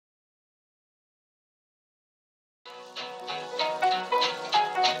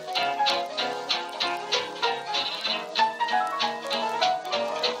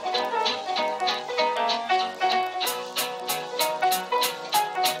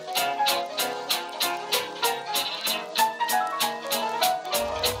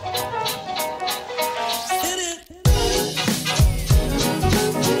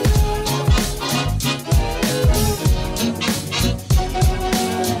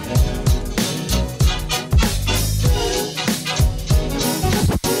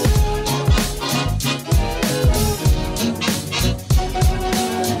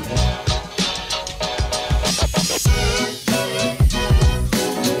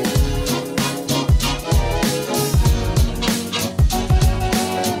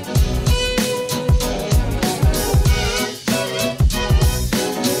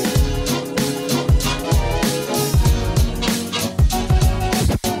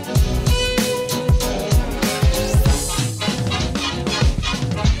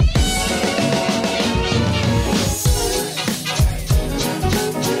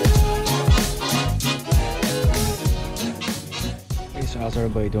How's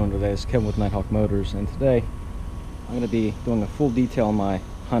everybody doing today? It's Kevin with Nighthawk Motors, and today I'm going to be doing a full detail on my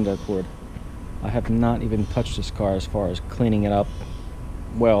Honda Accord. I have not even touched this car as far as cleaning it up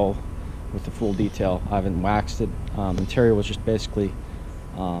well with the full detail. I haven't waxed it. Interior was just basically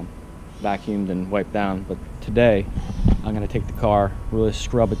vacuumed and wiped down, but today I'm going to take the car, really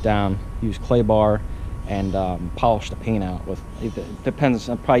scrub it down, use clay bar, and polish the paint out. It depends.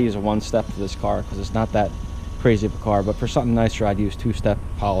 I'll probably use a one-step for this car because it's not that crazy of a car, but for something nicer I'd use two-step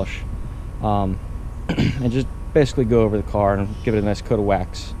polish, and just basically go over the car and give it a nice coat of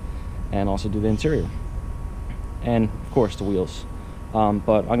wax, and also do the interior and of course the wheels. But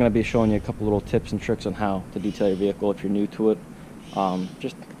I'm going to be showing you a couple little tips and tricks on how to detail your vehicle if you're new to it.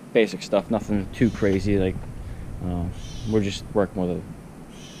 Just basic stuff, nothing too crazy. Like we're just working with a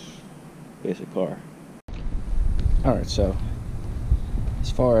basic car. Alright, so as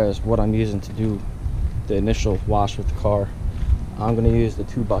far as what I'm using to do the initial wash with the car, I'm going to use the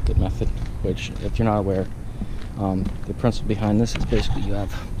 2-bucket method, which, if you're not aware, the principle behind this is basically you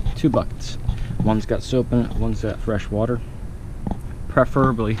have 2 buckets. One's got soap in it, one's got fresh water.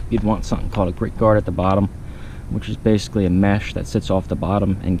 Preferably you'd want something called a grit guard at the bottom, which is basically a mesh that sits off the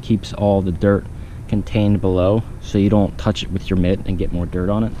bottom and keeps all the dirt contained below, so you don't touch it with your mitt and get more dirt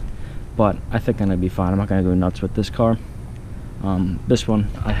on it. But I think I'm going to be fine. I'm not going to go nuts with this car. This one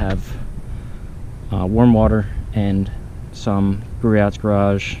I have warm water and some Griots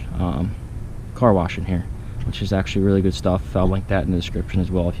Garage car wash in here, which is actually really good stuff. I'll link that in the description as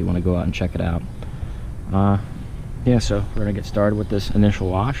well if you want to go out and check it out. Yeah, so we're going to get started with this initial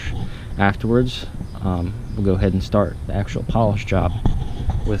wash. Afterwards, we'll go ahead and start the actual polish job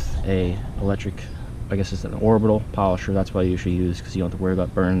with a electric, I guess it's an orbital polisher. That's what I usually use because you don't have to worry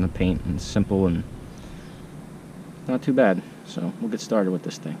about burning the paint, and it's simple and not too bad. So we'll get started with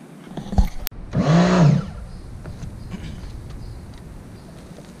this thing.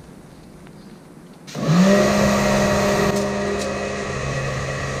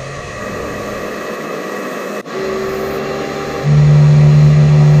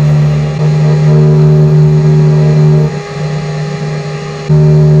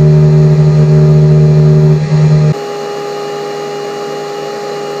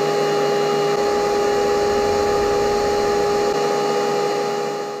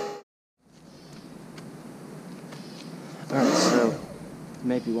 Alright, so you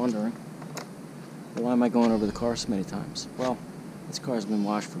may be wondering, why am I going over the car so many times? Well, this car has been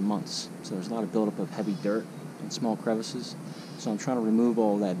washed for months, so there's a lot of buildup of heavy dirt and small crevices. So I'm trying to remove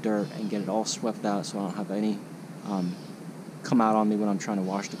all that dirt and get it all swept out so I don't have any come out on me when I'm trying to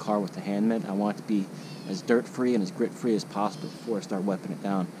wash the car with the hand mitt. I want it to be as dirt-free and as grit-free as possible before I start wiping it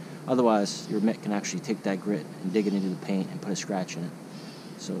down. Otherwise, your mitt can actually take that grit and dig it into the paint and put a scratch in it.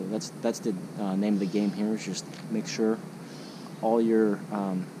 So that's the name of the game here, is just make sure all your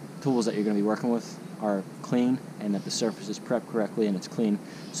tools that you're going to be working with are clean and that the surface is prepped correctly and it's clean,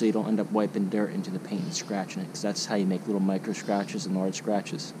 so you don't end up wiping dirt into the paint and scratching it, because that's how you make little micro scratches and large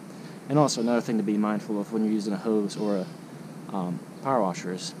scratches. And also another thing to be mindful of when you're using a hose or a power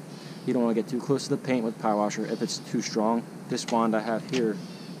washer is you don't want to get too close to the paint with the power washer if it's too strong. This wand I have here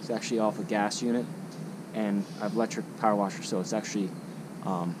is actually off a gas unit, and I have electric power washer, so it's actually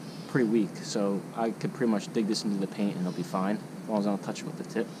pretty weak, so I could pretty much dig this into the paint and it'll be fine as long as I don't touch it with the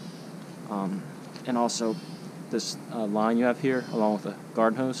tip. And also this line you have here along with the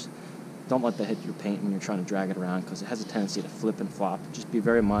garden hose, don't let that hit your paint when you're trying to drag it around, because it has a tendency to flip and flop. Just be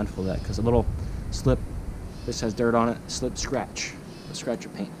very mindful of that, because a little slip, this has dirt on it, slip, scratch, it'll scratch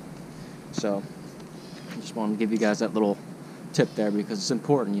your paint. So just wanted to give you guys that little tip there because it's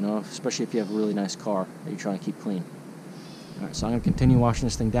important, you know, especially if you have a really nice car that you're trying to keep clean. Alright, so I'm going to continue washing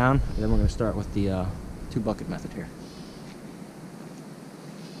this thing down, and then we're going to start with the 2-bucket method here.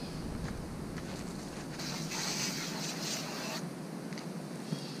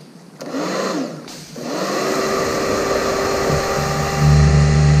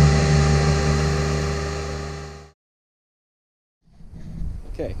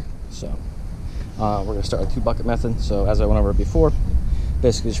 Okay, so we're going to start with 2-bucket method. So as I went over before,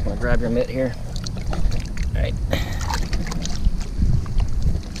 basically just want to grab your mitt here. Alright.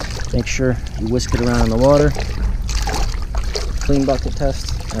 Make sure you whisk it around in the water. Clean bucket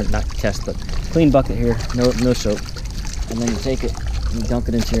test. Or not test, but clean bucket here. No soap. And then you take it and you dunk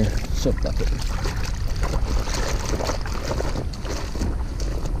it into your soap bucket.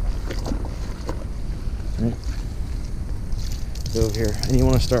 Alright. Go over here, and you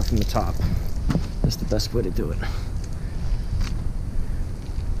want to start from the top. That's the best way to do it.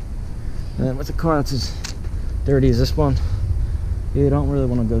 And then with a car that's as dirty as this one, you don't really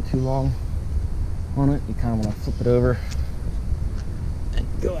want to go too long on it. You kind of want to flip it over and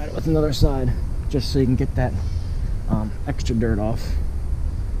go at it with another side, just so you can get that extra dirt off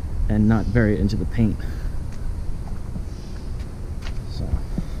and not bury it into the paint. So,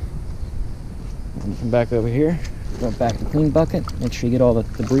 when you come back over here, go back to clean bucket, make sure you get all the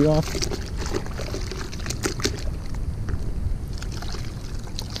debris off.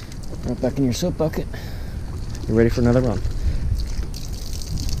 Right back in your soap bucket. You're ready for another run.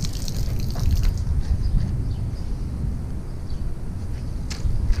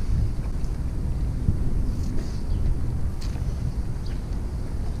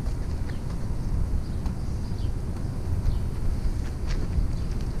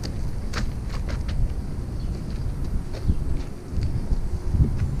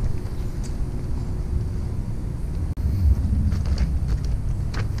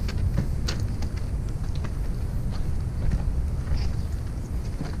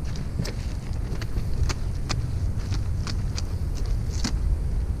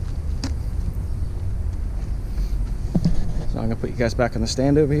 I'm going to put you guys back on the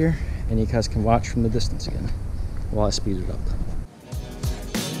stand over here, and you guys can watch from the distance again while I speed it up.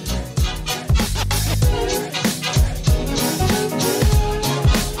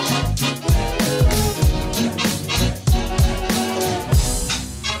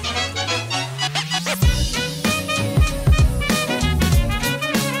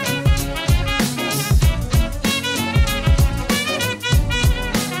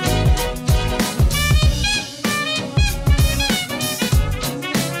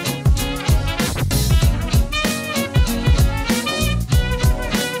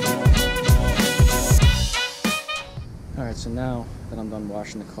 So now that I'm done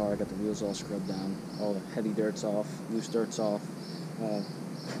washing the car, I got the wheels all scrubbed down, all the heavy dirt's off, loose dirt's off.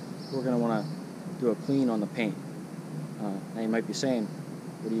 We're going to want to do a clean on the paint. Now you might be saying,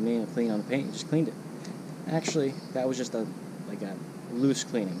 what do you mean a clean on the paint? You just cleaned it. Actually, that was just a loose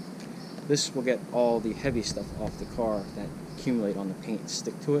cleaning. This will get all the heavy stuff off the car that accumulate on the paint,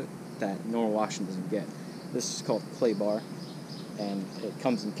 stick to it, that normal washing doesn't get. This is called clay bar, and it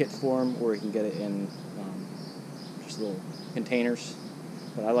comes in kit form, or you can get it in little containers,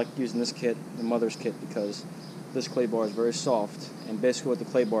 but I like using this kit, the Mothers kit, because this clay bar is very soft, and basically what the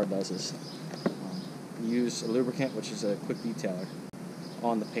clay bar does is you use a lubricant, which is a quick detailer,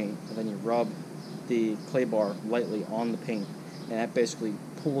 on the paint, and then you rub the clay bar lightly on the paint, and that basically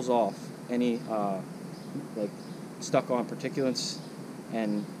pulls off any stuck on particulates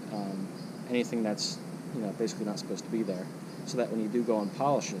and anything that's basically not supposed to be there, so that when you do go and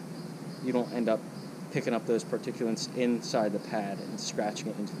polish it, you don't end up picking up those particulates inside the pad and scratching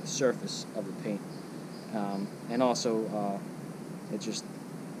it into the surface of the paint. And also, it just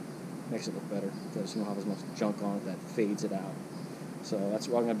makes it look better because you don't have as much junk on it that fades it out. So that's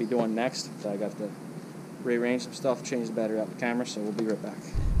what I'm going to be doing next. So I got to rearrange some stuff, change the battery out the camera, so we'll be right back.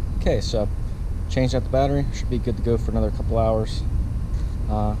 Okay, so changed out the battery. Should be good to go for another couple hours.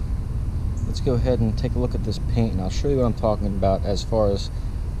 Let's go ahead and take a look at this paint, and I'll show you what I'm talking about as far as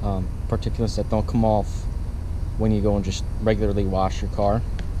particulates that don't come off when you go and just regularly wash your car.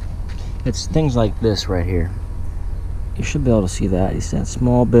 It's things like this right here. You should be able to see that. You see that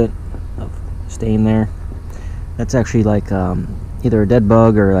small bit of stain there? That's actually like either a dead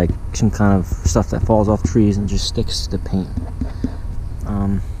bug or like some kind of stuff that falls off trees and just sticks to the paint.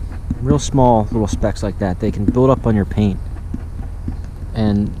 Real small little specks like that, they can build up on your paint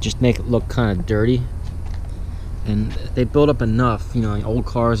and just make it look kind of dirty. And they build up enough, old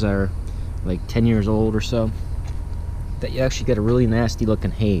cars that are like 10 years old or so, that you actually get a really nasty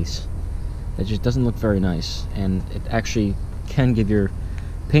looking haze. It just doesn't look very nice, and it actually can give your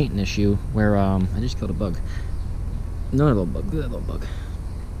paint an issue where I just killed a bug. No, a little bug, that little bug.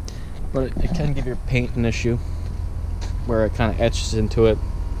 But it can give your paint an issue where it kind of etches into it,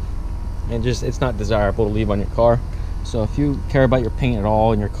 and just it's not desirable to leave on your car. So if you care about your paint at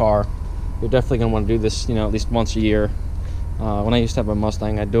all in your car, you're definitely going to want to do this, you know, at least once a year. When I used to have a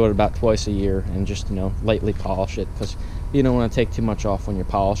Mustang, I'd do it about twice a year and just, you know, lightly polish it, because you don't want to take too much off when you're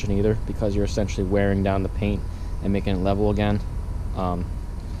polishing either, because you're essentially wearing down the paint and making it level again.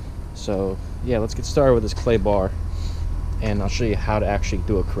 So yeah, let's get started with this clay bar, and I'll show you how to actually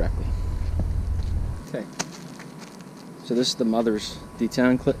do it correctly. Okay, so this is the Mothers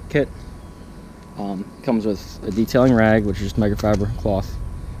detailing kit. Comes with a detailing rag, which is microfiber cloth,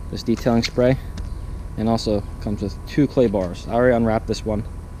 this detailing spray, and also comes with 2 clay bars. I already unwrapped this one.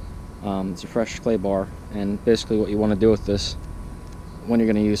 It's a fresh clay bar, and basically what you want to do with this when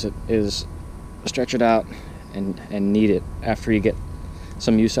you're going to use it is stretch it out and knead it after you get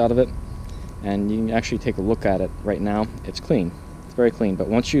some use out of it. And you can actually take a look at it right now. It's clean, it's very clean, but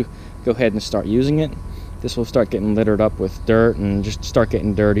once you go ahead and start using it, this will start getting littered up with dirt and just start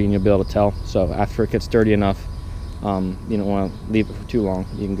getting dirty, and you'll be able to tell. So after it gets dirty enough, you don't want to leave it for too long.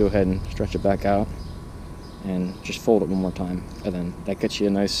 You can go ahead and stretch it back out and just fold it one more time, and then that gets you a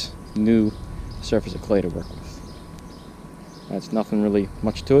nice new surface of clay to work with. That's nothing really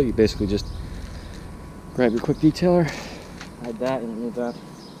much to it. You basically just grab your quick detailer, hide that, you don't need that.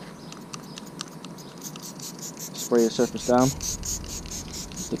 Spray your surface down,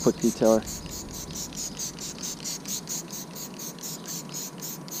 the quick detailer.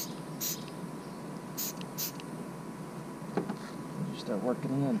 Just start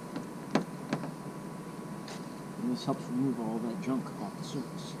working it in. And this helps remove all that junk off the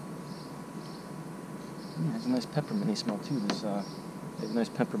surface. Yeah, it has a nice pepperminty smell too. This has a nice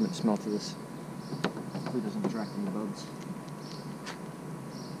peppermint smell to this. Hopefully it doesn't attract any bugs.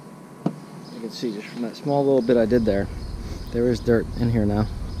 You can see just from that small little bit I did there is dirt in here now.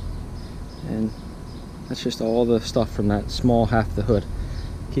 And that's just all the stuff from that small half of the hood.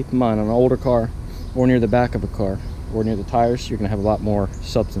 Keep in mind, on an older car, or near the back of a car, or near the tires, you're going to have a lot more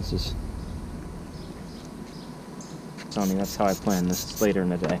substances. So I mean, that's how I plan this later in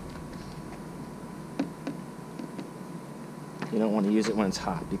the day. You don't want to use it when it's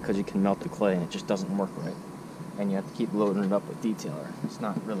hot, because you can melt the clay and it just doesn't work right. And you have to keep loading it up with detailer. It's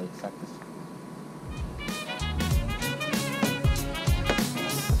not really effective.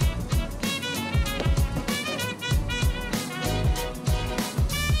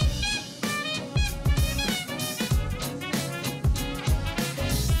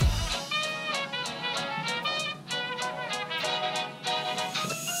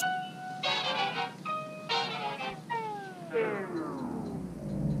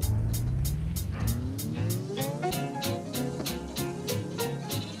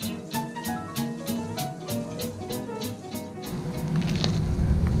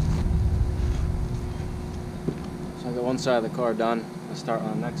 One side of the car done. I start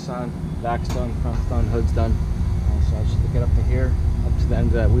on the next side. Back's done, front's done, hood's done. So I just get up to here, up to the end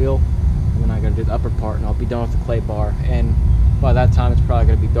of that wheel, and then I'm gonna do the upper part, and I'll be done with the clay bar. And by that time, it's probably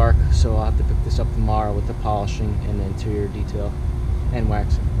gonna be dark, so I'll have to pick this up tomorrow with the polishing and the interior detail and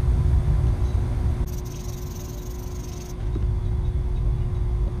waxing.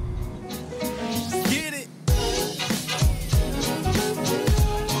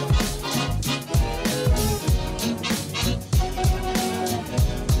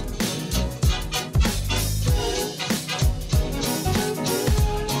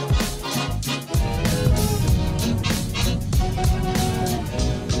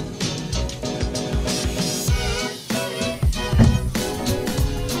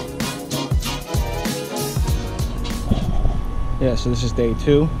 Yeah, so this is day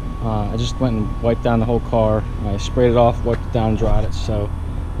 2. I just went and wiped down the whole car. I sprayed it off, wiped it down, dried it, so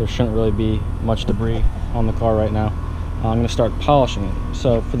there shouldn't really be much debris on the car right now. I'm going to start polishing it.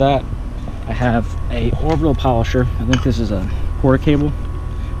 So for that, I have a orbital polisher. I think this is a porter cable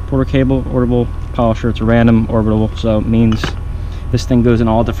orbital polisher. It's a random orbital, so it means this thing goes in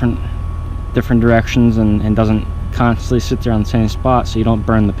all different directions and doesn't constantly sit there on the same spot, so you don't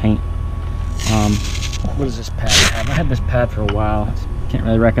burn the paint. What does this pad have? I had this pad for a while. Can't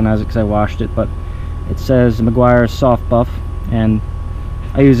really recognize it because I washed it, but it says Meguiar's Soft Buff, and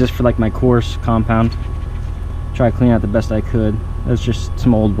I use this for like my coarse compound. Try to clean out the best I could. There's just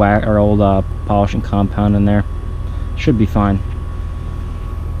some old polishing compound in there. Should be fine.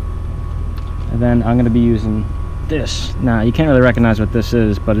 And then I'm going to be using this. Now you can't really recognize what this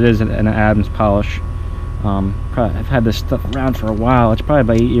is, but it is an Adams polish. I've had this stuff around for a while. It's probably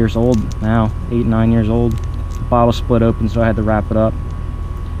about 8 years old now, 8-9 years old. The bottle split open, so I had to wrap it up,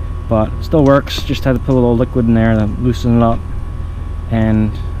 but it still works. Just had to put a little liquid in there to loosen it up,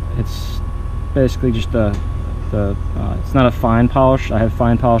 and it's basically just it's not a fine polish. I have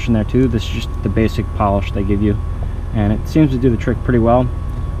fine polish in there too. This is just the basic polish they give you, and it seems to do the trick pretty well.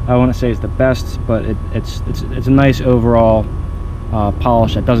 I wouldn't say it's the best, but it's a nice overall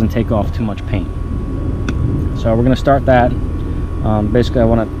polish that doesn't take off too much paint. So we're going to start that. Basically, I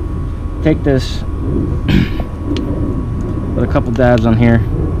want to take this, put a couple dabs on here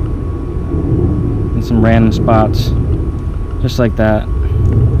in some random spots, just like that.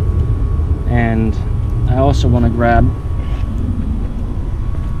 And I also want to grab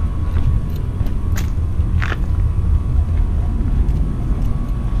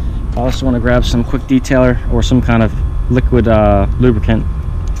some quick detailer or some kind of liquid lubricant,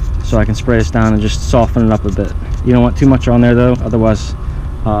 so I can spray this down and just soften it up a bit. You don't want too much on there though, otherwise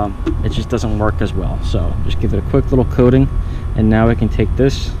it just doesn't work as well. So just give it a quick little coating, and now we can take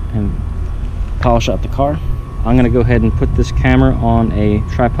this and polish out the car. I'm going to go ahead and put this camera on a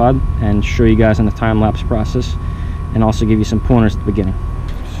tripod and show you guys in the time-lapse process, and also give you some pointers at the beginning.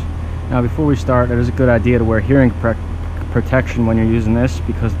 Now before we start, it is a good idea to wear hearing protection when you're using this,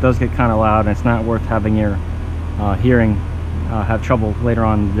 because it does get kind of loud, and it's not worth having your hearing have trouble later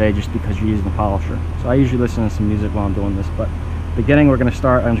on in the day just because you're using the polisher. So I usually listen to some music while I'm doing this, but beginning we're going to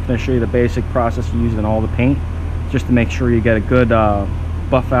start. I'm just going to show you the basic process you use in all the paint, just to make sure you get a good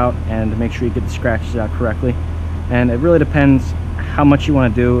buff out and to make sure you get the scratches out correctly. And it really depends how much you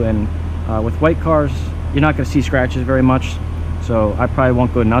want to do, and with white cars you're not going to see scratches very much, so I probably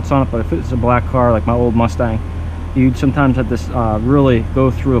won't go nuts on it. But if it's a black car like my old Mustang, you'd sometimes have to really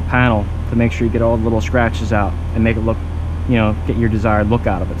go through a panel to make sure you get all the little scratches out and make it look, you know, get your desired look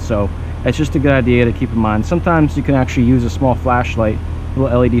out of it. So it's just a good idea to keep in mind. Sometimes you can actually use a small flashlight, a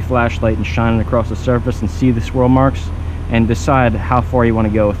little LED flashlight, and shine it across the surface and see the swirl marks and decide how far you want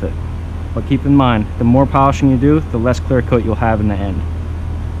to go with it. But keep in mind, the more polishing you do, the less clear coat you'll have in the end.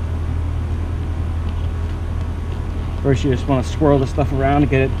 First, you just want to swirl the stuff around to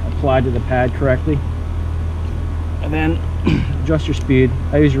get it applied to the pad correctly, and then adjust your speed.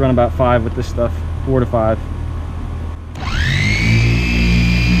 I usually run about 5 with this stuff, 4 to 5.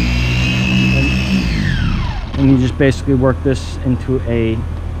 And you just basically work this into a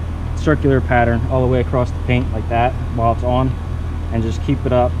circular pattern all the way across the paint like that while it's on, and just keep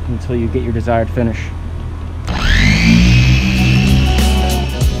it up until you get your desired finish.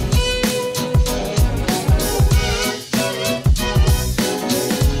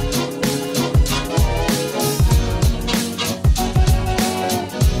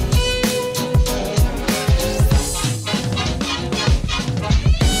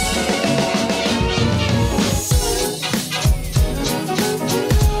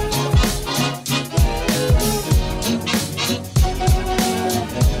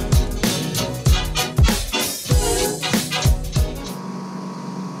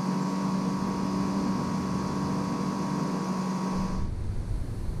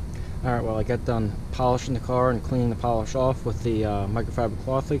 Alright, well, I got done polishing the car and cleaning the polish off with the microfiber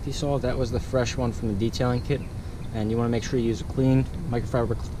cloth like you saw. That was the fresh one from the detailing kit, and you want to make sure you use a clean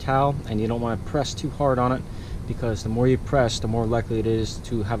microfiber towel, and you don't want to press too hard on it, because the more you press, the more likely it is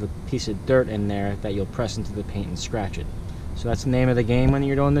to have a piece of dirt in there that you'll press into the paint and scratch it. So that's the name of the game when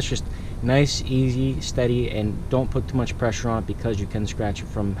you're doing this. Just nice, easy, steady, and don't put too much pressure on it, because you can scratch it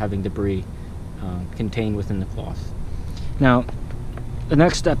from having debris contained within the cloth. Now, the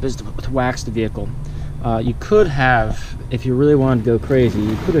next step is to wax the vehicle. You could have, if you really wanted to go crazy,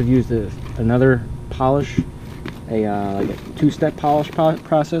 you could have used another polish, like a 2-step polish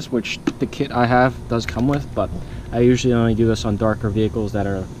process, which the kit I have does come with, but I usually only do this on darker vehicles that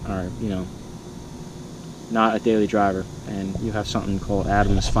are you know, not a daily driver, and you have something called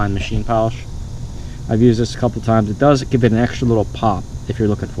Adams Fine Machine Polish. I've used this a couple times. It does give it an extra little pop if you're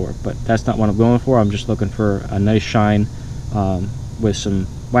looking for it, but that's not what I'm going for. I'm just looking for a nice shine with some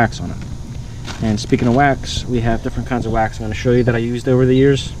wax on it. And speaking of wax, we have different kinds of wax I'm going to show you that I used over the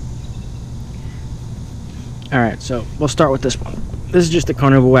years. Alright, so we'll start with this one. This is just a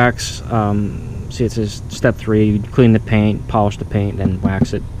Carnauba wax. See, it says step 3, you clean the paint, polish the paint, then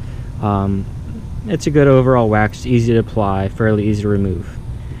wax it. It's a good overall wax, easy to apply, fairly easy to remove.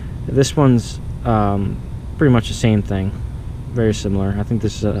 This one's pretty much the same thing, very similar. I think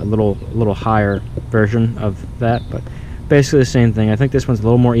this is a little higher version of that, but basically the same thing. I think this one's a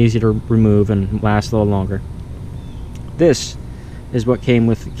little more easy to remove and lasts a little longer. This is what came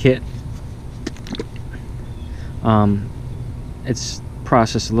with the kit. It's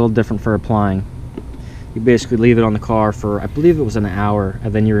processed a little different for applying. You basically leave it on the car for, I believe it was an hour,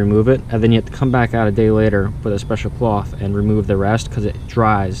 and then you remove it, and then you have to come back out a day later with a special cloth and remove the rest because it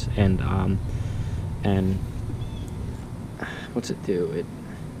dries. And what's it do?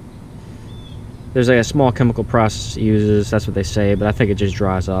 There's like a small chemical process it uses, that's what they say, but I think it just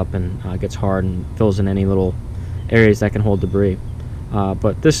dries up and gets hard and fills in any little areas that can hold debris.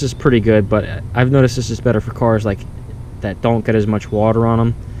 But this is pretty good, but I've noticed this is better for cars like that don't get as much water on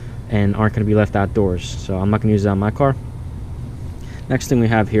them and aren't going to be left outdoors. So I'm not going to use that on my car. Next thing we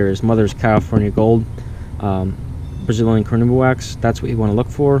have here is Mothers California Gold Brazilian Carnauba Wax. That's what you want to look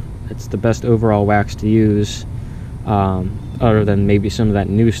for. It's the best overall wax to use, other than maybe some of that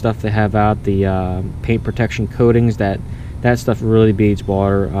new stuff they have out, the paint protection coatings. That stuff really beats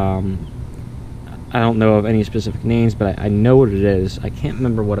water. I don't know of any specific names, but I know what it is. I can't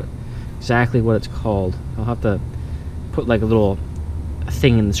remember exactly what it's called. I'll have to put like a little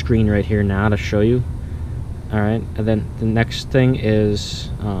thing in the screen right here now to show you. Alright, and then the next thing is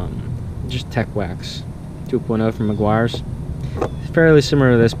just Tech Wax 2.0 from Meguiar's. It's fairly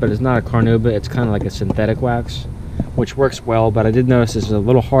similar to this, but it's not a Carnauba. It's kind of like a synthetic wax, which works well, but I did notice this is a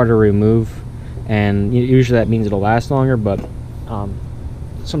little harder to remove, and usually that means it'll last longer, but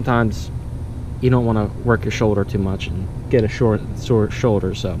sometimes you don't want to work your shoulder too much and get a short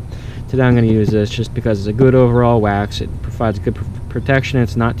shoulder. So today I'm going to use this just because it's a good overall wax. It provides good protection.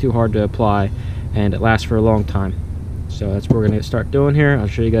 It's not too hard to apply, and it lasts for a long time. So that's what we're going to start doing here. I'll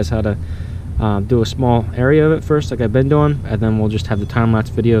show you guys how to do a small area of it first, like I've been doing, and then we'll just have the time-lapse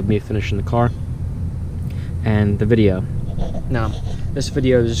video of me finishing the car and the video. Now, this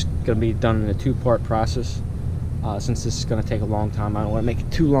video is going to be done in a two-part process. Since this is going to take a long time, I don't want to make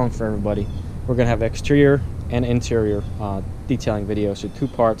it too long for everybody. We're going to have exterior and interior detailing video, so 2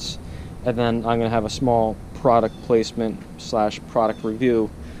 parts, and then I'm going to have a small product placement / product review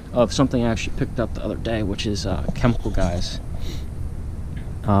of something I actually picked up the other day, which is Chemical Guys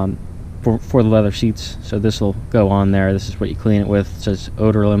for the leather seats. So this will go on there. This is what you clean it with. It says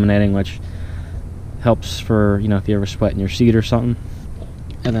odor eliminating, which helps for, you know, if you ever sweat in your seat or something.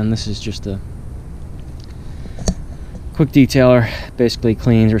 And then this is just a quick detailer, basically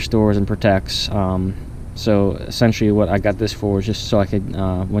cleans, restores, and protects. So essentially what I got this for is just so I could,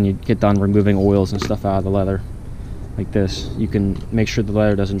 when you get done removing oils and stuff out of the leather like this, you can make sure the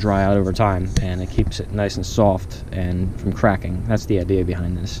leather doesn't dry out over time, and it keeps it nice and soft and from cracking. That's the idea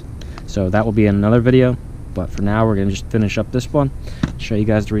behind this. So that will be in another video, but for now we're going to just finish up this one, show you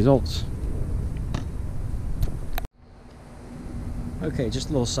guys the results. Okay, just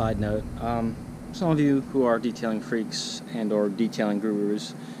a little side note. Some of you who are detailing freaks and or detailing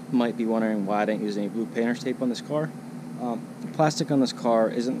gurus might be wondering why I didn't use any blue painter's tape on this car. The plastic on this car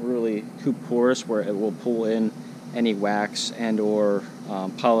isn't really too porous where it will pull in any wax and or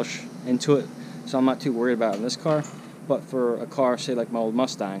polish into it, so I'm not too worried about it in this car. But for a car, say like my old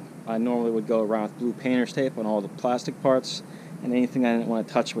Mustang, I normally would go around with blue painter's tape on all the plastic parts and anything I didn't want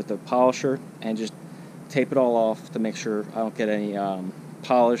to touch with the polisher, and just tape it all off to make sure I don't get any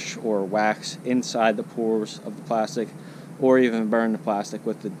polish or wax inside the pores of the plastic, or even burn the plastic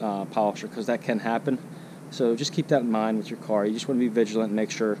with the polisher, because that can happen. So just keep that in mind with your car. You just want to be vigilant and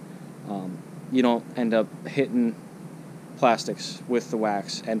make sure you don't end up hitting plastics with the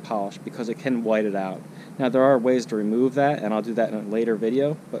wax and polish, because it can white it out. Now there are ways to remove that, and I'll do that in a later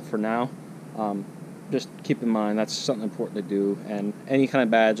video, but for now just keep in mind that's something important to do. And any kind of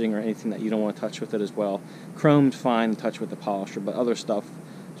badging or anything that you don't want to touch with it as well. Chrome's fine to touch with the polisher, but other stuff,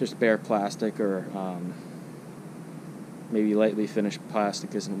 just bare plastic or maybe lightly finished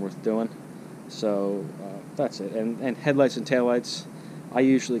plastic, isn't worth doing. So that's it. And headlights and taillights, I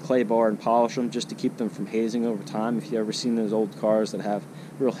usually clay bar and polish them just to keep them from hazing over time. If you've ever seen those old cars that have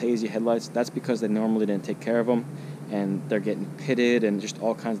real hazy headlights, that's because they normally didn't take care of them, and they're getting pitted and just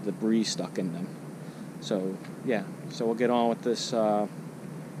all kinds of debris stuck in them. So yeah, so we'll get on with this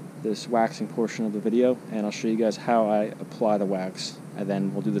this waxing portion of the video, and I'll show you guys how I apply the wax, and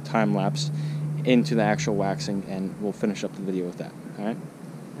then we'll do the time lapse into the actual waxing, and we'll finish up the video with that. Alright?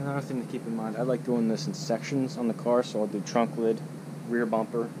 Another thing to keep in mind, I like doing this in sections on the car, so I'll do trunk lid, rear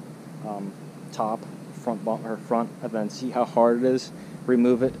bumper, top, front bumper, front, and then see how hard it is,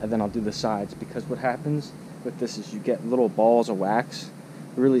 remove it, and then I'll do the sides, because what happens with this is you get little balls of wax,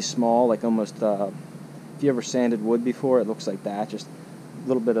 really small, like almost if you ever sanded wood before, it looks like that, just a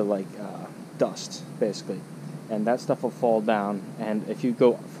little bit of like dust, basically. And that stuff will fall down, and if you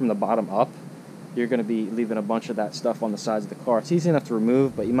go from the bottom up, you're going to be leaving a bunch of that stuff on the sides of the car. It's easy enough to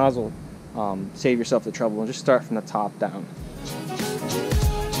remove, but you might as well save yourself the trouble and just start from the top down.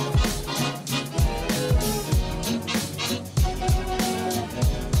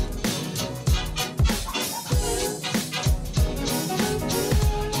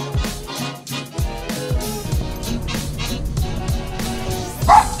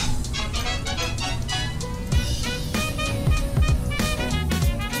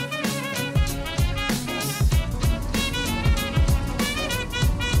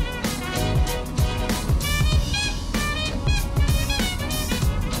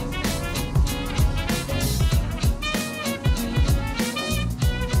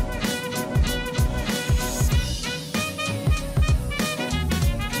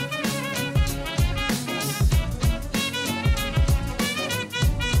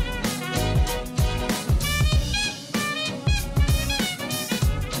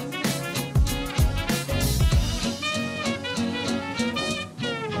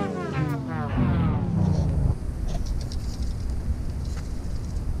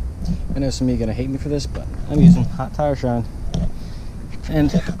 know some of you are gonna hate me for this, but I'm using hot tire shine.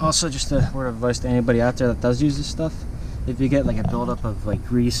 And also, just a word of advice to anybody out there that does use this stuff: if you get like a buildup of like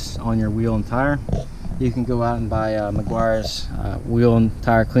grease on your wheel and tire, you can go out and buy Meguiar's wheel and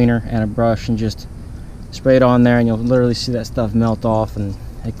tire cleaner and a brush and just spray it on there, and you'll literally see that stuff melt off, and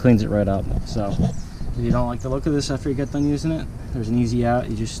it cleans it right up. So if you don't like the look of this after you get done using it, there's an easy out.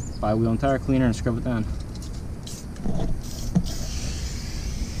 You just buy wheel and tire cleaner and scrub it down.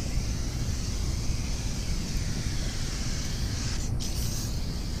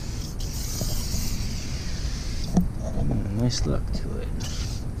 Nice look to it.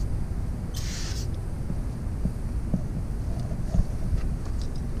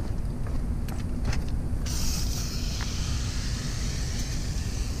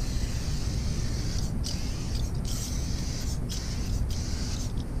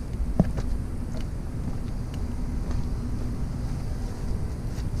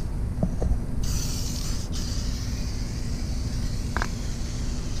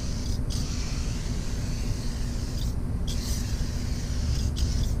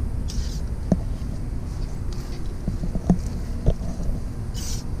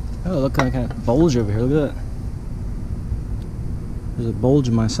 Oh, look, I kind of bulge over here. Look at that. There's a bulge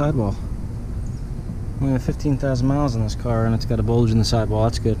in my sidewall. I only have 15,000 miles on this car, and it's got a bulge in the sidewall.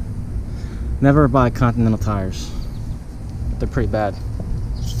 That's good. Never buy Continental tires. They're pretty bad.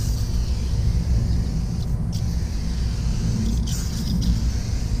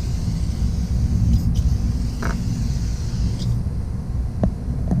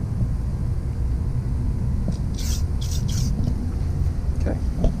 Okay.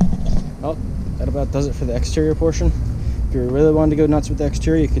 Well, that about does it for the exterior portion. If you really wanted to go nuts with the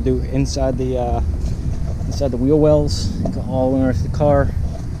exterior, you could do inside the wheel wells. You could all underneath the car.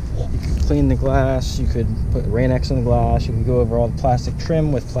 You could clean the glass. You could put Rain-X on the glass. You could go over all the plastic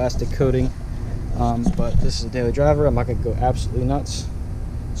trim with plastic coating. But this is a daily driver. I'm not going to go absolutely nuts.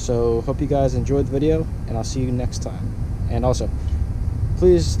 So hope you guys enjoyed the video, and I'll see you next time. And also,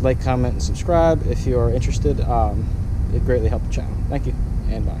 please like, comment, and subscribe if you are interested. It greatly helps the channel. Thank you,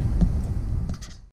 and bye.